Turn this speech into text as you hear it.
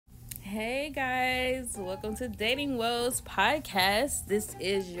Hey guys, welcome to Dating Woes podcast. This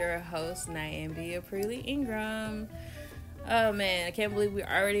is your host, Nyambia Preely Ingram. Oh man, I can't believe we're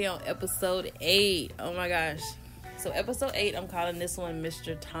already on episode 8. Oh my gosh. So episode 8, I'm calling this one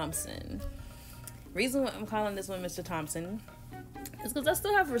Mr. Thompson. Reason why I'm calling this one Mr. Thompson is because I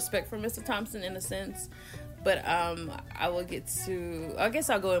still have respect for Mr. Thompson in a sense. But I guess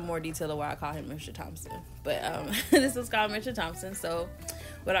I'll go in more detail of why I call him Mr. Thompson. But this is called Mr. Thompson. So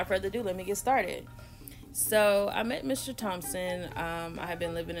without further ado, let me get started. So I met Mr. Thompson. I had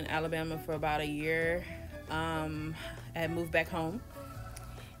been living in Alabama for about a year. I had moved back home.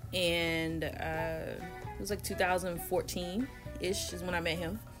 And it was like 2014-ish is when I met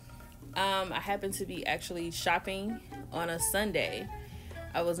him. I happened to be actually shopping on a Sunday.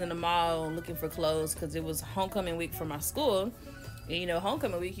 I was in the mall looking for clothes because it was homecoming week for my school. And you know,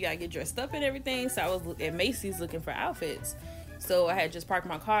 homecoming week, you gotta get dressed up and everything. So I was at Macy's looking for outfits. So I had just parked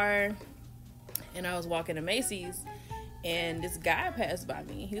my car and I was walking to Macy's and this guy passed by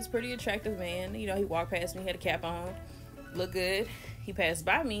me. He was a pretty attractive man. You know, he walked past me, had a cap on, looked good. He passed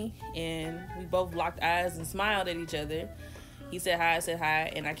by me and we both locked eyes and smiled at each other. He said hi, I said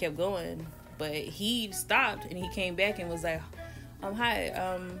hi, and I kept going. But he stopped and he came back and was like, hi,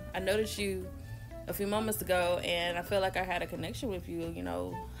 I noticed you a few moments ago and I feel like I had a connection with you, you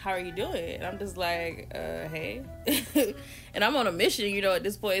know, how are you doing? And I'm just like, hey. And I'm on a mission, you know, at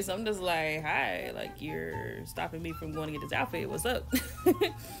this point, so I'm just like, hi, like, you're stopping me from going to get this outfit, what's up?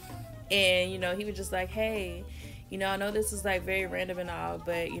 And, you know, he was just like, hey, you know, I know this is, like, very random and all,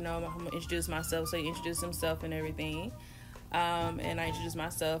 but, you know, I'm going to introduce myself, so he introduced himself and everything, and I introduced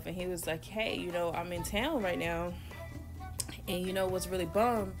myself, and he was like, hey, you know, I'm in town right now. And you know what's really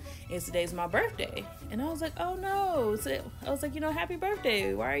bummed is today's my birthday. And I was like, oh no. So I was like, you know, happy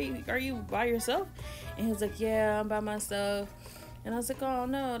birthday. Are you by yourself? And he was like, yeah, I'm by myself. And I was like, oh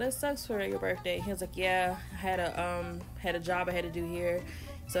no, that sucks for your birthday. He was like, yeah, I had a job I had to do here,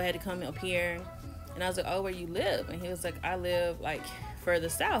 so I had to come up here. And I was like, oh, where you live? And he was like, I live like further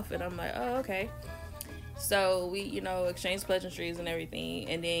south. And I'm like, oh, okay. So we, you know, exchanged pleasantries and everything.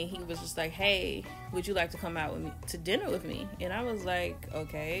 And then he was just like, hey, would you like to come out with me to dinner with me? And I was like,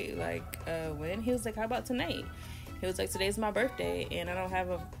 okay, like, when? He was like, how about tonight? He was like, today's my birthday and I don't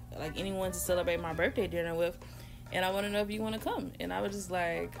have anyone to celebrate my birthday dinner with. And I want to know if you want to come. And I was just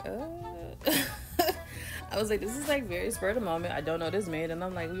like, I was like, this is like very spur of the moment. I don't know this man. And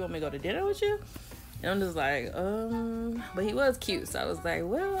I'm like, you want me to go to dinner with you? And I'm just like, but he was cute. So I was like,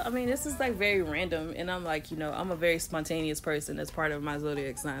 well, I mean, this is like very random. And I'm like, you know, I'm a very spontaneous person. That's part of my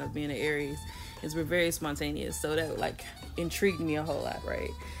zodiac sign of being an Aries, is we're very spontaneous. So that like intrigued me a whole lot,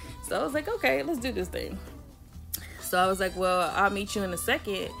 right? So I was like, okay, let's do this thing. So I was like, well, I'll meet you in a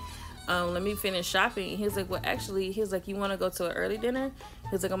second. Let me finish shopping. He was like, well, actually, he was like, you want to go to an early dinner? He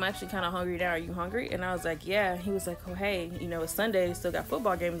was like, I'm actually kind of hungry now. Are you hungry? And I was like, yeah. He was like, oh, hey, you know, it's Sunday. Still got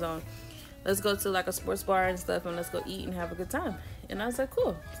football games on. Let's go to like a sports bar and stuff and let's go eat and have a good time. And I was like,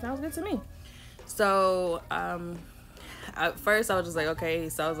 cool, sounds good to me. So at first I was just like, okay.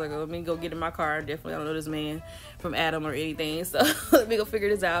 So I was like, let me go get in my car. Definitely I don't know this man from Adam or anything, so let me go figure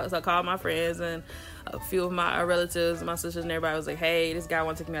this out. So I called my friends and a few of my relatives, my sisters and everybody. Was like, hey, this guy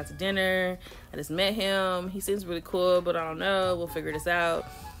wants to take me out to dinner. I just met him, he seems really cool, but I don't know, we'll figure this out.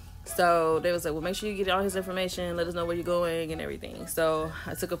 So they was like, well, make sure you get all his information, let us know where you're going and everything. So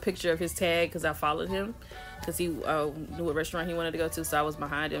I took a picture of his tag because I followed him because he knew what restaurant he wanted to go to, so I was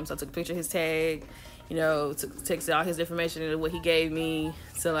behind him. So I took a picture of his tag, you know, texted all his information and what he gave me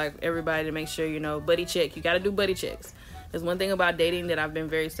to like everybody to make sure, you know, buddy check. You got to do buddy checks. There's one thing about dating that I've been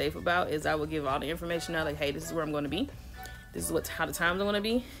very safe about is I will give all the information out, like, hey, this is where I'm going to be. This is how the times are going to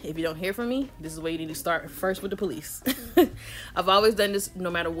be. If you don't hear from me, this is where you need to start first with the police. I've always done this no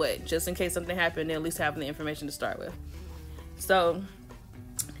matter what, just in case something happened, at least having the information to start with. So,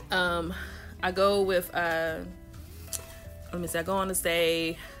 I go with, I go on to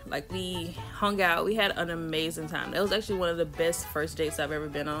say, like, we hung out. We had an amazing time. That was actually one of the best first dates I've ever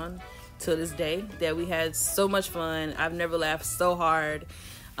been on to this day, that we had so much fun. I've never laughed so hard.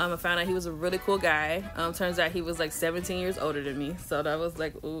 I found out he was a really cool guy. Turns out he was like 17 years older than me. So that was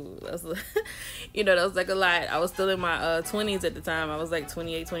like, ooh, that's, you know, that was like a lot. I was still in my 20s at the time. I was like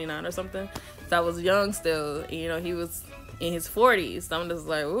 28, 29 or something. So I was young still. You know, he was in his 40s. So I'm just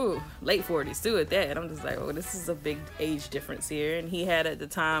like, ooh, late 40s too at that. And I'm just like, oh, this is a big age difference here. And he had at the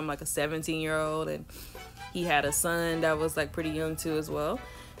time like a 17-year-old. And he had a son that was like pretty young too as well.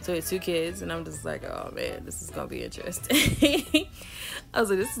 So he had 2 kids, and I'm just like, oh man, this is gonna be interesting. I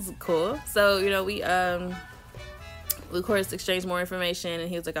was like, this is cool. So, you know, we of course exchanged more information, and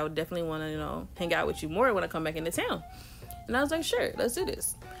he was like, I would definitely want to, you know, hang out with you more when I come back into town. And I was like, sure, let's do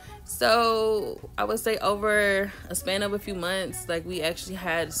this. So I would say over a span of a few months, like, we actually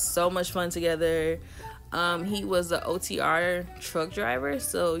had so much fun together. He was an OTR truck driver.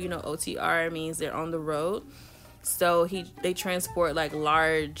 So, you know, OTR means they're on the road. So they transport like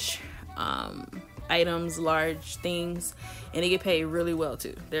large items, large things, and they get paid really well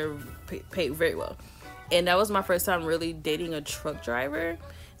too. They're paid very well. And that was my first time really dating a truck driver.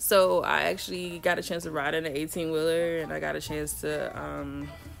 So I actually got a chance to ride in an 18-wheeler, and I got a chance to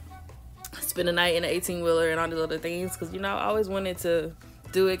spend a night in an 18-wheeler and all these other things, because, you know, I always wanted to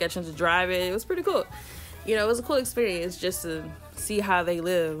do it, got a chance to drive it. It was pretty cool. You know, it was a cool experience just to see how they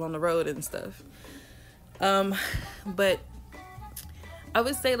live on the road and stuff. But I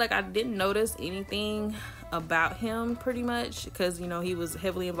would say, like, I didn't notice anything about him pretty much, because, you know, he was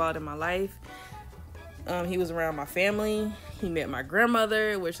heavily involved in my life. He was around my family. He met my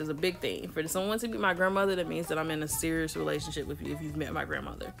grandmother, which is a big thing. For someone to meet my grandmother, that means that I'm in a serious relationship with you if you've met my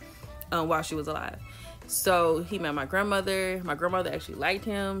grandmother while she was alive. So he met my grandmother. My grandmother actually liked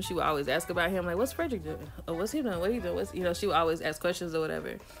him. She would always ask about him, like, what's Frederick doing? Oh, what's he doing? What he doing? You know, she would always ask questions or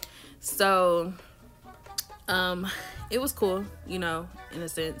whatever. So it was cool, you know, in a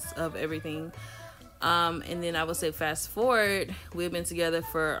sense of everything. And then I would say fast forward, we've been together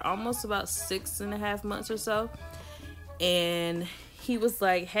for almost about 6.5 months or so. And he was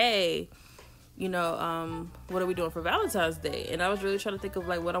like, hey, you know, what are we doing for Valentine's Day? And I was really trying to think of,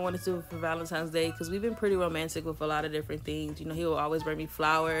 like, what I wanted to do for Valentine's Day, because we've been pretty romantic with a lot of different things. You know, he will always bring me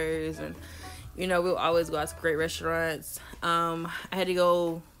flowers, and, you know, we'll always go out to great restaurants. I had to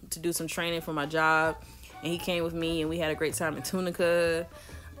go to do some training for my job, and he came with me, and we had a great time in Tunica.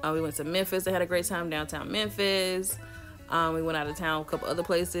 We went to Memphis. I had a great time downtown Memphis. We went out of town a couple other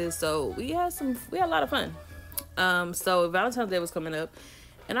places. So we had a lot of fun. So Valentine's Day was coming up,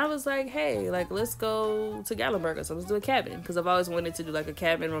 and I was like, hey, like, let's go to Gatlinburg or something. Let's do a cabin, because I've always wanted to do like a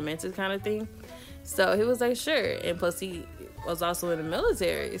cabin romantic kind of thing. So he was like, sure. And plus he was also in the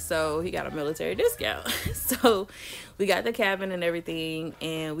military, so he got a military discount. So we got the cabin and everything,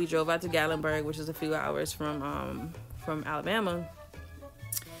 and we drove out to Gatlinburg, which is a few hours from Alabama.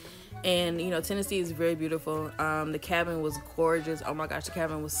 And, you know, Tennessee is very beautiful. The cabin was gorgeous. Oh my gosh, the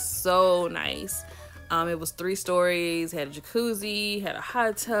cabin was so nice. It was 3 stories, had a jacuzzi, had a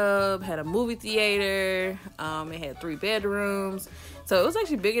hot tub, had a movie theater. It had 3 bedrooms. So it was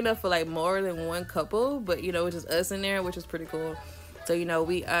actually big enough for like more than one couple, but, you know, it was just us in there, which was pretty cool. So, you know,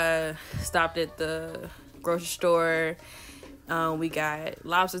 we stopped at the grocery store. We got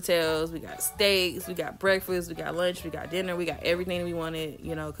lobster tails, we got steaks, we got breakfast, we got lunch, we got dinner, we got everything we wanted,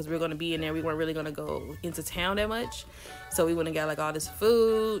 you know, because we were going to be in there. We weren't really going to go into town that much. So we went and got like all this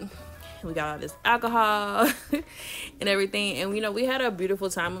food. We got all this alcohol and everything. And, you know, we had a beautiful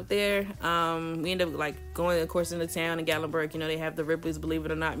time up there. We ended up like going, of course, into town in Gatlinburg. You know, they have the Ripley's Believe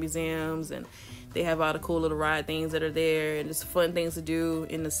It or Not museums, and they have all the cool little ride things that are there, and just fun things to do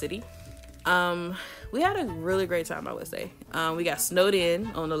in the city. We had a really great time, I would say. We got snowed in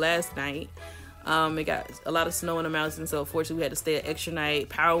on the last night. It got a lot of snow in the mountains, so unfortunately we had to stay an extra night.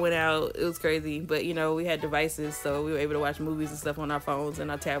 Power went out. It was crazy, but, you know, we had devices, so we were able to watch movies and stuff on our phones and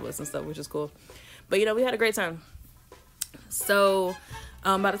our tablets and stuff, which is cool. But, you know, we had a great time. So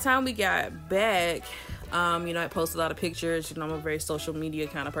by the time we got back, you know, I posted a lot of pictures. You know, I'm a very social media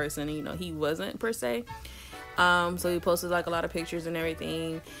kind of person, and, you know, he wasn't per se. So he posted like a lot of pictures and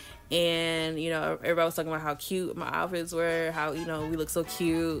everything. And, you know, everybody was talking about how cute my outfits were, how, you know, we look so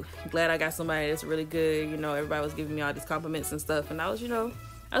cute. Glad I got somebody that's really good. You know, everybody was giving me all these compliments and stuff. And I was, you know,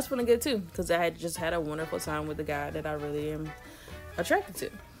 I was feeling good too, because I had just had a wonderful time with the guy that I really am attracted to.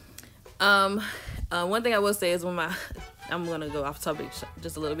 One thing I will say is I'm going to go off topic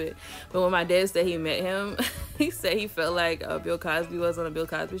just a little bit, but when my dad said he met him, he said he felt like Bill Cosby was on a Bill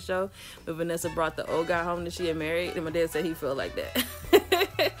Cosby show, but Vanessa brought the old guy home that she had married, and my dad said he felt like that.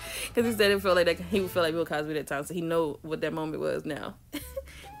 Because he said it felt like that, he would feel like Bill Cosby that time, so he know what that moment was now.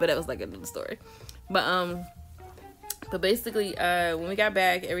 But that was like another story. But basically, when we got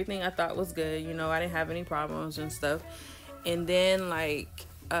back, everything I thought was good. You know, I didn't have any problems and stuff. And then, like,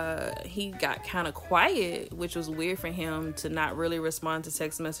 he got kind of quiet, which was weird for him to not really respond to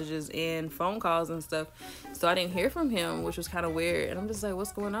text messages and phone calls and stuff. So I didn't hear from him, which was kind of weird. And I'm just like,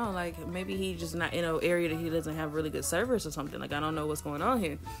 what's going on? Like, maybe he just not in an area that he doesn't have really good service or something. Like, I don't know what's going on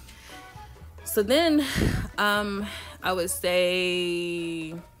here. So then, I would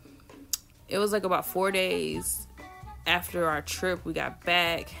say it was like about 4 days after our trip. We got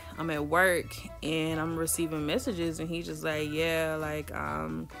back. I'm at work and I'm receiving messages, and he's just like, yeah, like,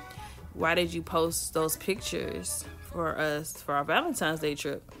 why did you post those pictures for us for our Valentine's Day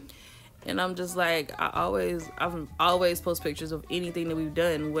trip? And I'm just like, I've always post pictures of anything that we've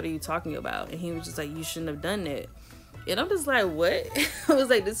done. What are you talking about? And he was just like, you shouldn't have done that. And I'm just like, what? I was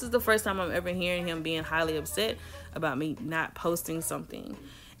like, this is the first time I'm ever hearing him being highly upset about me not posting something.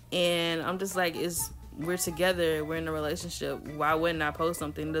 And I'm just like, we're together, we're in a relationship. Why wouldn't I post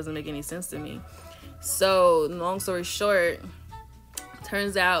something? It doesn't make any sense to me. So long story short,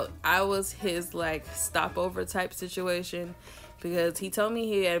 turns out I was his like stopover type situation, because he told me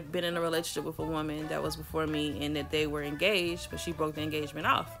he had been in a relationship with a woman that was before me and that they were engaged, but she broke the engagement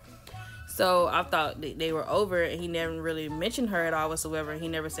off. So I thought they were over, and he never really mentioned her at all whatsoever. He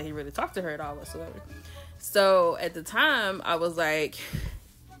never said he really talked to her at all whatsoever. So at the time, I was like,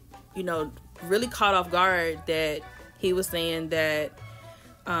 really caught off guard that he was saying that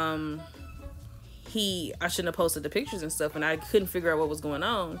I shouldn't have posted the pictures and stuff, and I couldn't figure out what was going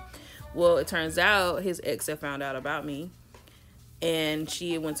on. Well, it turns out his ex had found out about me, and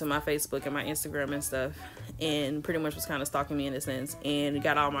she went to my Facebook and my Instagram and stuff, and pretty much was kind of stalking me in a sense, and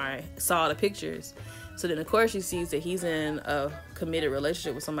saw the pictures. So then of course she sees that he's in a committed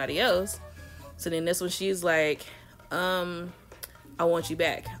relationship with somebody else. So then that's when she's like, I want you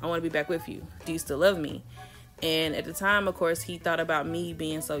back. I want to be back with you. Do you still love me? And at the time, of course, he thought about me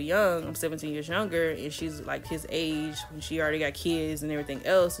being so young. I'm 17 years younger, and she's like his age when she already got kids and everything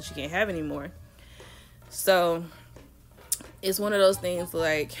else, and she can't have anymore. So it's one of those things,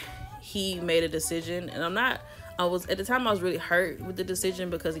 like, he made a decision, and at the time I was really hurt with the decision,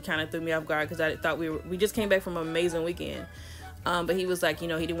 because he kind of threw me off guard, because I thought we just came back from an amazing weekend. But he was like, he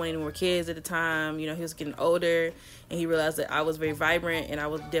didn't want any more kids at the time. He was getting older, and he realized that I was very vibrant, and I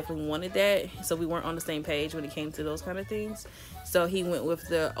definitely wanted that. So we weren't on the same page when it came to those kind of things. So he went with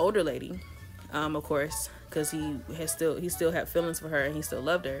the older lady, of course, because he still had feelings for her, and he still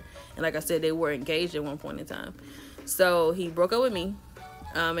loved her. And like I said, they were engaged at one point in time. So he broke up with me.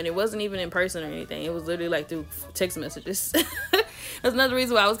 And it wasn't even in person or anything. It was literally like through text messages. That's another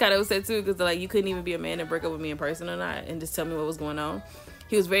reason why I was kind of upset too, because like, you couldn't even be a man and break up with me in person or not and just tell me what was going on.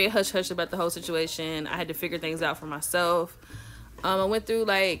 He was very hush-hush about the whole situation. I had to figure things out for myself. I went through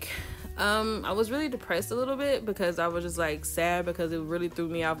I was really depressed a little bit, because I was just like sad, because it really threw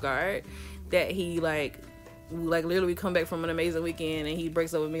me off guard that he like literally come back from an amazing weekend and he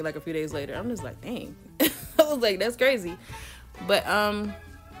breaks up with me like a few days later. I'm just like, dang. I was like, that's crazy. But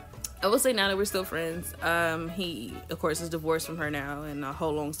I will say now that we're still friends. He, of course, is divorced from her now, and a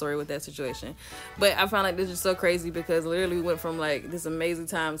whole long story with that situation. But I found like this is so crazy, because literally we went from like this amazing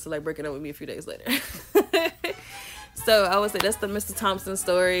time to like breaking up with me a few days later. So I would say that's the Mr. Thompson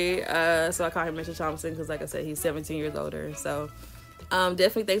story. So I call him Mr. Thompson because, like I said, he's 17 years older. So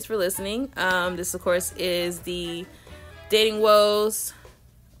definitely thanks for listening. This, of course, is the Dating Woes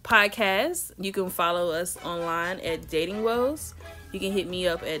podcast. You can follow us online at Dating Woes. You can hit me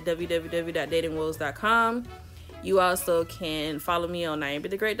up at www.datingwoes.com. You also can follow me on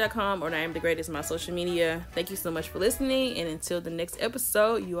NaimBeTheGreat.com, or NaimBeTheGreat is my social media. Thank you so much for listening, and until the next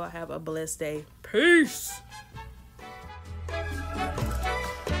episode, you all have a blessed day. Peace!